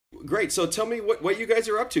Great. So tell me what you guys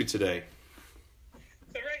are up to today.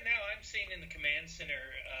 So right now I'm sitting in the command center,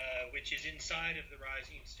 which is inside of the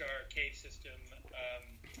Rising Star cave system,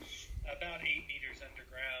 about 8 meters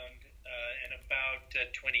underground and about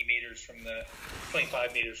 25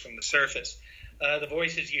 meters from the surface. The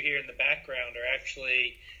voices you hear in the background are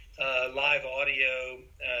actually live audio,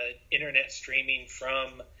 internet streaming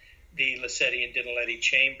from the Lesedi and Dinaledi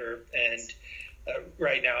chamber, and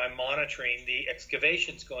right now I'm monitoring the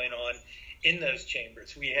excavations going on in those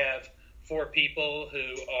chambers. We have four people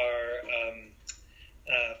who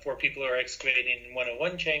are excavating in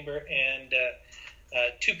 101 chamber, and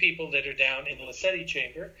two people that are down in the Lesedi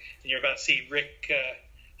chamber. And you're about to see Rick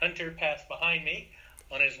Hunter pass behind me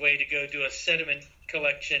on his way to go do a sediment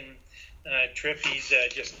collection trip. He's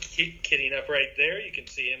just kidding up right there. You can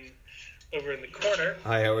see him over in the corner.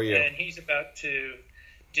 Hi, how are you? And he's about to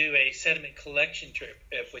do a sediment collection trip,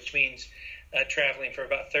 which means traveling for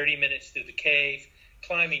about 30 minutes through the cave,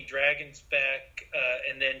 climbing Dragon's Back,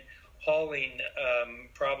 and then hauling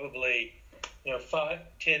probably 5,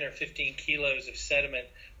 10, or 15 kilos of sediment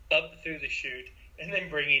up through the chute, and then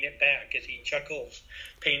bringing it back as he chuckles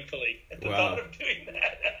painfully at the thought of doing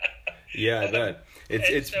that. Yeah, that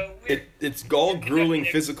it's all grueling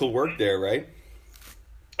physical work there, right?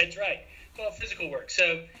 That's right. It's all physical work.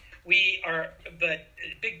 So but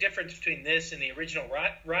a big difference between this and the original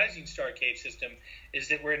Rising Star cave system is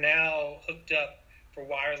that we're now hooked up for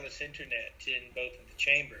wireless internet in both of the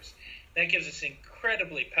chambers. That gives us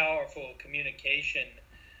incredibly powerful communication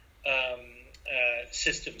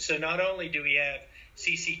system. So not only do we have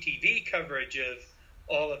CCTV coverage of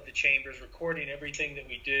all of the chambers, recording everything that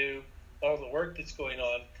we do, all the work that's going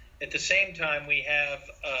on, at the same time we have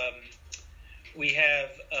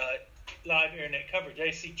live internet coverage.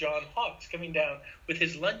 I see John Hawks coming down with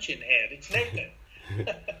his lunch in hand. It's Nathan.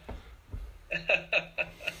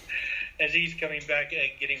 As he's coming back,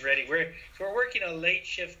 getting ready. We're working a late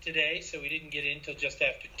shift today, so we didn't get in until just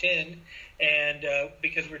after 10, and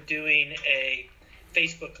because we're doing a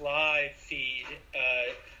Facebook Live feed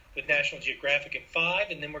with National Geographic at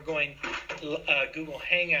 5, and then we're going Google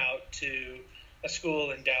Hangout to a school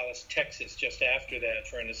in Dallas, Texas, just after that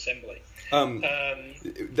for an assembly.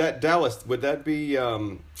 That Dallas, would that be?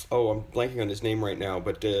 I'm blanking on his name right now,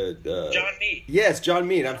 but John Mead. Yes, John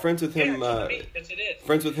Mead. I'm friends with him. John Mead. Yes, it is.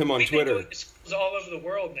 Friends with him on Twitter. Schools all over the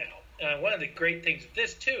world now. One of the great things of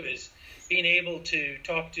this too is being able to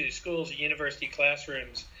talk to schools and university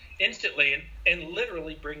classrooms instantly and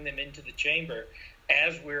literally bring them into the chamber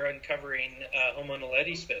as we're uncovering Homo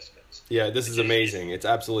naledi specimens. Yeah, this is amazing. It's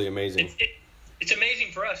absolutely amazing. It's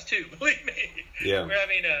amazing for us too, believe me. Yeah. We're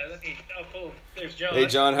having there's John. Hey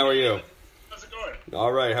John, how are you? How's it going?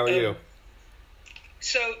 All right, how are you?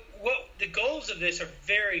 So the goals of this are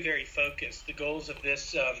very, very focused. The goals of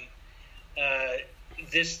this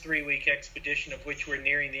this 3-week expedition, of which we're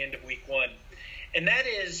nearing the end of week 1. And that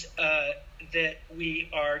is that we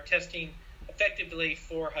are testing effectively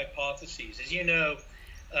 4 hypotheses. As you know,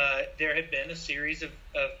 there have been a series of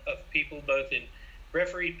people both in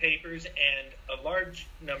refereed papers and a large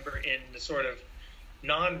number in the sort of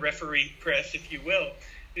non-refereed press, if you will,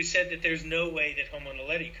 who said that there's no way that Homo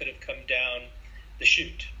naledi could have come down the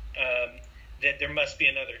chute, that there must be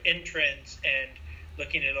another entrance, and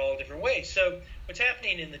looking at all different ways. So what's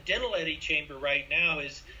happening in the Dinaledi chamber right now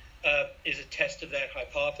is a test of that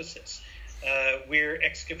hypothesis. We're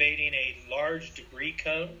excavating a large debris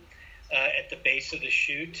cone at the base of the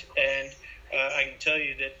chute, and I can tell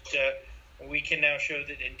you that we can now show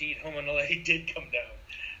that indeed Homo naledi did come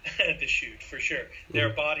down the chute for sure. There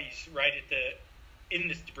are bodies right in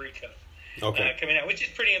this debris cone coming out, which is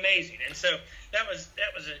pretty amazing. And so that was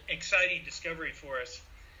an exciting discovery for us.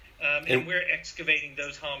 And we're excavating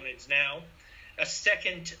those hominids now. A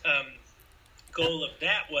second goal of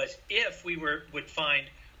that was if we would find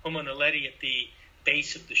Homo naledi at the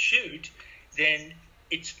base of the chute, then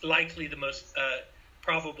it's likely the most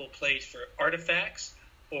probable place for artifacts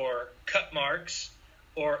or cut marks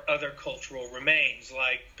or other cultural remains,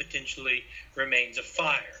 like potentially remains of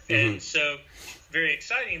fire. Mm-hmm. And so, very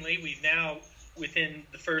excitingly, we've now, within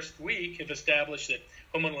the first week, have established that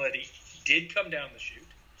Homo naledi did come down the chute,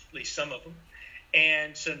 at least some of them.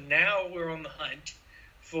 And so now we're on the hunt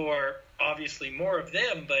for, obviously, more of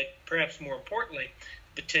them, but perhaps more importantly,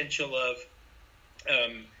 the potential of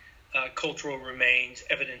cultural remains,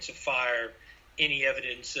 evidence of fire, any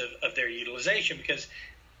evidence of their utilization, because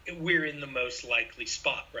we're in the most likely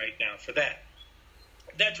spot right now for that.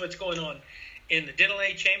 That's what's going on in the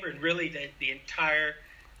Dinaledi chamber, and really the entire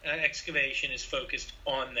excavation is focused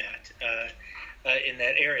on that in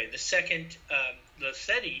that area. The second,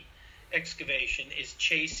 Lesedi excavation is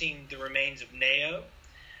chasing the remains of Neo.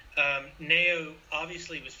 Neo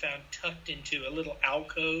obviously was found tucked into a little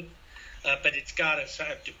alcove, but it's got a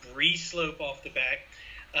sort of debris slope off the back.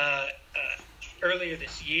 Earlier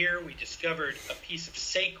this year, we discovered a piece of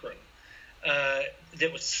sacrum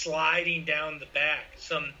that was sliding down the back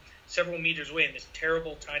several meters away in this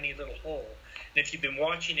terrible tiny little hole. And if you've been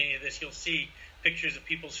watching any of this, you'll see pictures of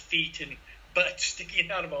people's feet and butts sticking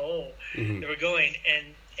out of a hole that were going.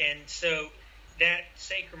 And so that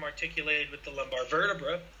sacrum articulated with the lumbar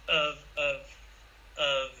vertebra of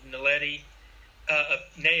naledi, of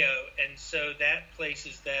Neo, and so that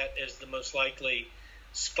places that as the most likely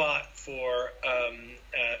spot for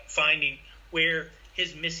finding where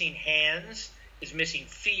his missing hands, his missing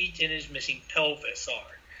feet, and his missing pelvis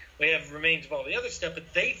are. We have remains of all the other stuff,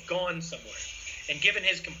 but they've gone somewhere. And given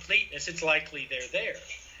his completeness, it's likely they're there.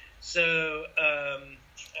 So,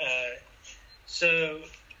 so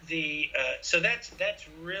that's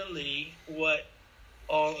really what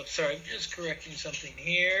all of. Sorry, I'm just correcting something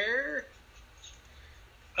here.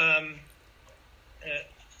 No,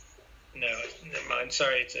 never mind.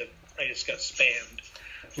 Sorry, I just got spammed.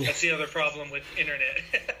 That's the other problem with internet.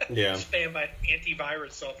 Yeah. Spammed by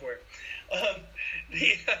antivirus software.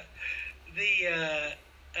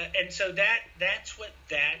 And so that's what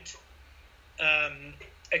that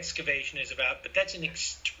excavation is about. But that's in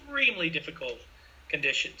extremely difficult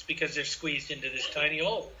conditions because they're squeezed into this tiny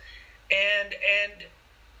hole, and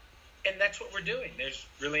that's what we're doing. There's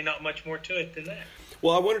really not much more to it than that.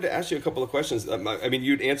 Well, I wanted to ask you a couple of questions. I mean,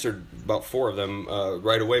 you'd answered about 4 of them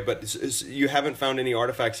right away, but you haven't found any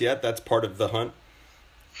artifacts yet? That's part of the hunt?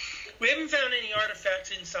 We haven't found any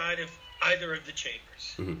artifacts inside of either of the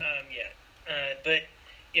chambers yet. But,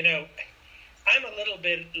 you know, I'm a little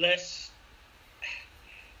bit less...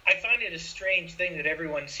 I find it a strange thing that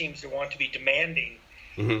everyone seems to want to be demanding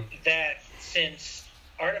that since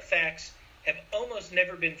artifacts have almost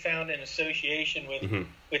never been found in association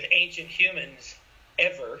with ancient humans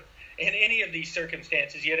ever in any of these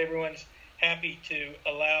circumstances, yet everyone's happy to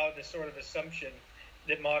allow the sort of assumption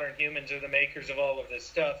that modern humans are the makers of all of this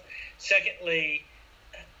stuff. Secondly,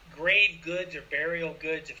 grave goods or burial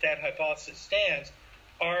goods, if that hypothesis stands,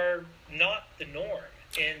 are not the norm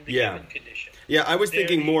in the human condition. Yeah, I was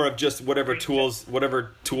thinking more of just whatever tools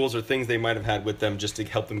or things they might have had with them just to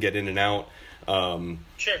help them get in and out.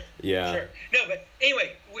 Sure. Yeah. Sure. No, but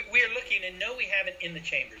anyway, we are looking, and no, we haven't in the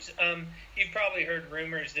chambers. You've probably heard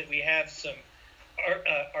rumors that we have some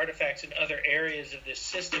artifacts in other areas of this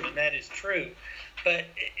system, and that is true. But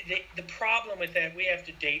the problem with that, we have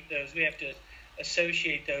to date those, we have to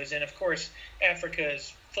associate those, and of course, Africa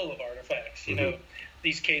is full of artifacts. You know,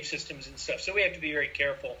 these cave systems and stuff. So we have to be very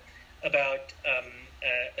careful about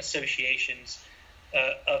associations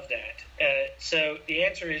of that. So the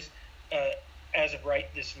answer is, as of right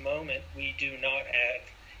this moment, we do not have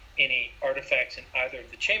any artifacts in either of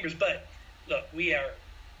the chambers. But look, we are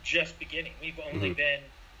just beginning. We've only been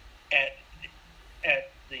at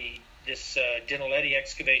this naledi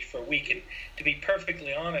excavation for a week, and to be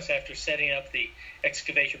perfectly honest, after setting up the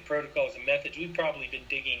excavation protocols and methods, we've probably been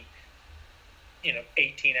digging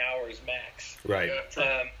 18 hours max. Right.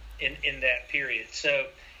 In that period. So,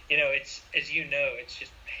 it's, as you know, it's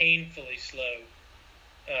just painfully slow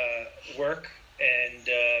work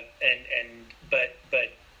but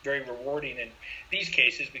very rewarding in these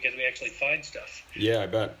cases because we actually find stuff. Yeah, I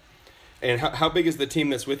bet. And how big is the team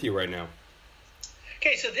that's with you right now?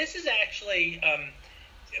 Okay, so this is actually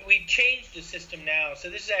we've changed the system now. So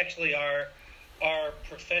this is actually our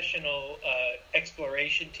professional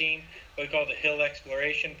exploration team, what we call the Hill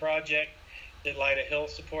Exploration Project that Lida Hill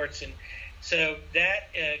supports. And so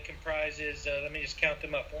that comprises, let me just count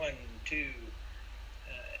them up, 1, 2,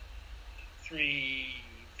 3,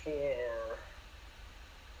 4,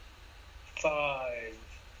 5,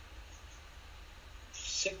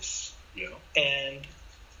 6, and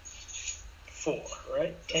 4,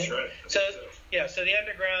 right? 10? That's right. So the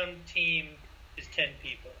underground team is 10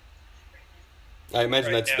 people. I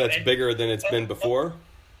imagine right that's bigger than it's been before.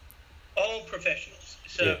 All professionals.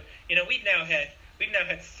 So we've now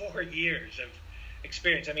had 4 years of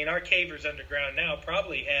experience. I mean, our cavers underground now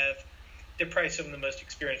probably they're probably some of the most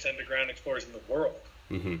experienced underground explorers in the world,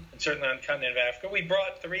 and certainly on the continent of Africa. We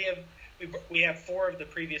brought we have 4 of the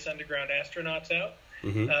previous underground astronauts out,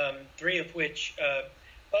 3 of which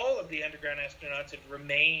all of the underground astronauts have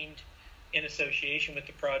remained in association with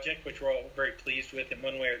the project, which we're all very pleased with in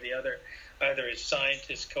one way or the other, either as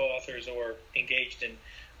scientists, co-authors, or engaged in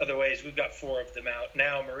other ways. We've got 4 of them out.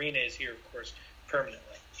 Now Marina is here, of course,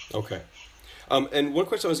 permanently. Okay. And one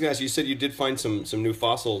question I was going to ask, you said you did find some new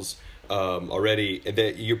fossils. already.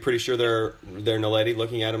 That you're pretty sure they're naledi,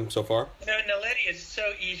 looking at them so far? No, naledi is so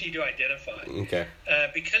easy to identify. Okay.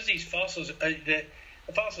 Because these fossils, the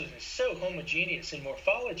fossils are so homogeneous in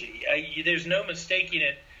morphology. There's no mistaking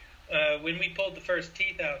it. When we pulled the first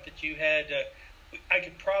teeth out that you had, I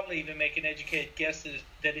could probably even make an educated guess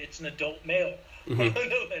that it's an adult male.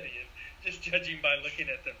 Naledi, just judging by looking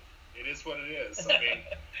at them. It is what it is. I mean,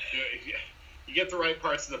 you get the right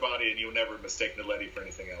parts of the body, and you'll never mistake naledi for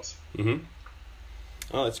anything else. Mm-hmm.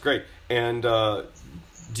 Oh, that's great. And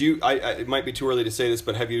do you? It might be too early to say this,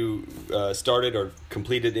 but have you started or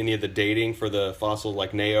completed any of the dating for the fossil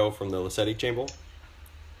like Neo from the Lesedi chamber?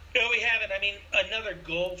 No, we haven't. I mean, another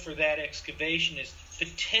goal for that excavation is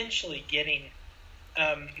potentially getting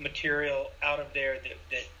material out of there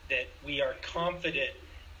that we are confident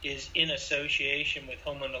is in association with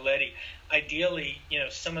Homo naledi. Ideally,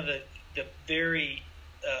 some of the very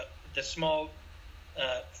the small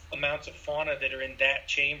amounts of fauna that are in that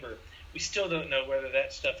chamber, we still don't know whether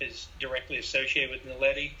that stuff is directly associated with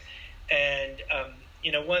naledi. And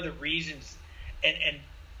one of the reasons, and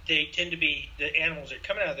they tend to be, the animals that are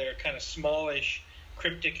coming out of there are kind of smallish,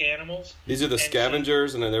 cryptic animals. These are the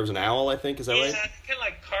scavengers, and then there was an owl, I think. Is that right? Yeah, kind of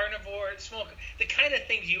like carnivore, small, the kind of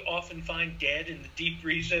things you often find dead in the deep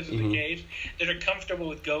recesses of the caves that are comfortable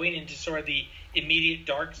with going into sort of the immediate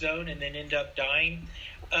dark zone and then end up dying.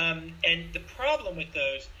 And the problem with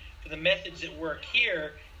those, for the methods that work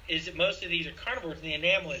here, is that most of these are carnivores, and the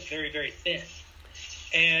enamel is very, very thin.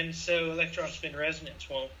 And so electron spin resonance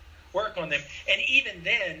won't work on them. And even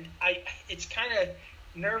then, it's kind of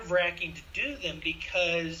nerve-wracking to do them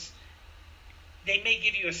because they may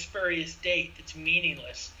give you a spurious date that's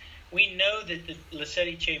meaningless. We know that the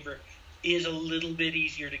Lesedi chamber is a little bit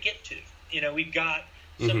easier to get to. We've got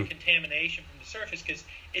some contamination from the surface because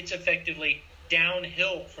it's effectively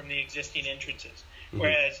downhill from the existing entrances,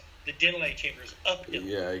 whereas the Denelay chamber is uphill.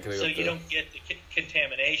 Yeah, you don't get the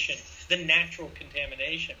contamination, the natural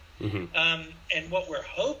contamination. And what we're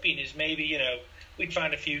hoping is maybe, we'd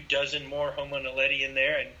find a few dozen more Homo naledi in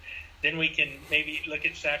there, and then we can maybe look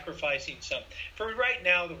at sacrificing some. For right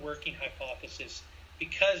now, the working hypothesis,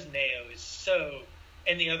 because Neo is so,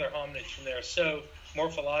 and the other hominids from there are so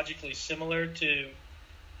morphologically similar to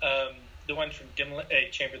the ones from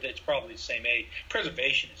Denelay chamber, that's probably the same age.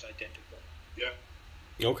 Preservation is identical. Yeah.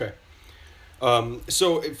 Okay.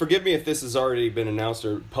 So forgive me if this has already been announced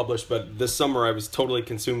or published, but this summer I was totally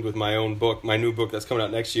consumed with my own book, my new book that's coming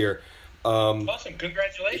out next year. Awesome!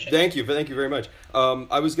 Congratulations. Thank you very much.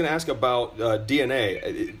 I was going to ask about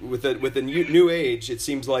DNA. With the new age, it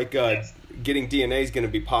seems like getting DNA is going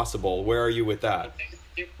to be possible. Where are you with that?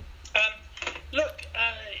 Look,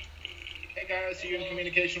 hey guys, are you in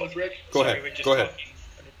communication with Rick? Go ahead. Talking.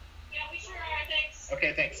 Yeah, we sure are. Thanks.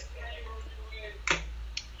 Okay, thanks.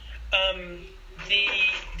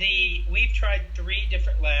 We've tried 3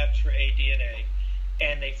 different labs for aDNA,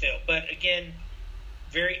 and they failed. But again,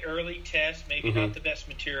 very early tests, maybe not the best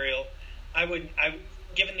material.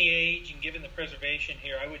 Given the age and given the preservation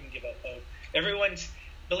here, I wouldn't give up hope.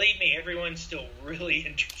 Believe me, everyone's still really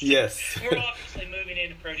interested. Yes. We're obviously moving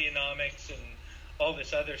into proteomics and all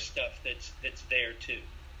this other stuff that's there too.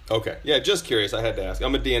 Okay. Yeah, just curious. I had to ask.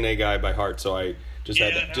 I'm a DNA guy by heart, so I had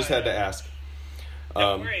to ask.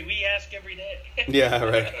 Don't worry, we ask every day. Yeah,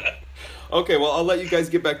 right. Okay, well, I'll let you guys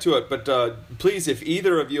get back to it. But please, if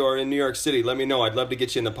either of you are in New York City, let me know. I'd love to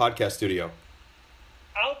get you in the podcast studio.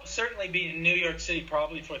 I'll certainly be in New York City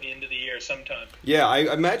probably for the end of the year sometime. Yeah,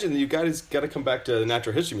 I imagine that you guys got to come back to the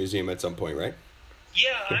Natural History Museum at some point, right?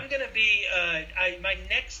 Yeah, I'm going to be my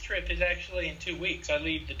next trip is actually in 2 weeks. I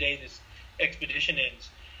leave the day this expedition ends.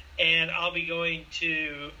 And I'll be going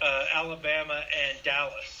to Alabama and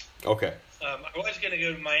Dallas. Okay. I was going to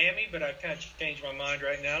go to Miami, but I've kind of changed my mind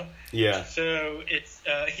right now. Yeah. So it's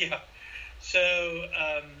So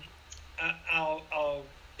I'll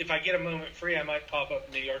if I get a moment free, I might pop up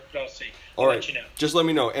in New York, but I'll see. I'll let you know. Just let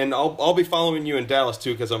me know, and I'll be following you in Dallas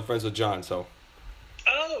too because I'm friends with John. So.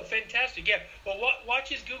 Oh, fantastic! Yeah. Well, watch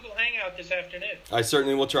his Google Hangout this afternoon. I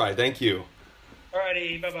certainly will try. Thank you. All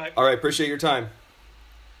righty. Bye bye. All right. Appreciate your time.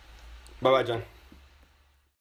 Bye bye, John.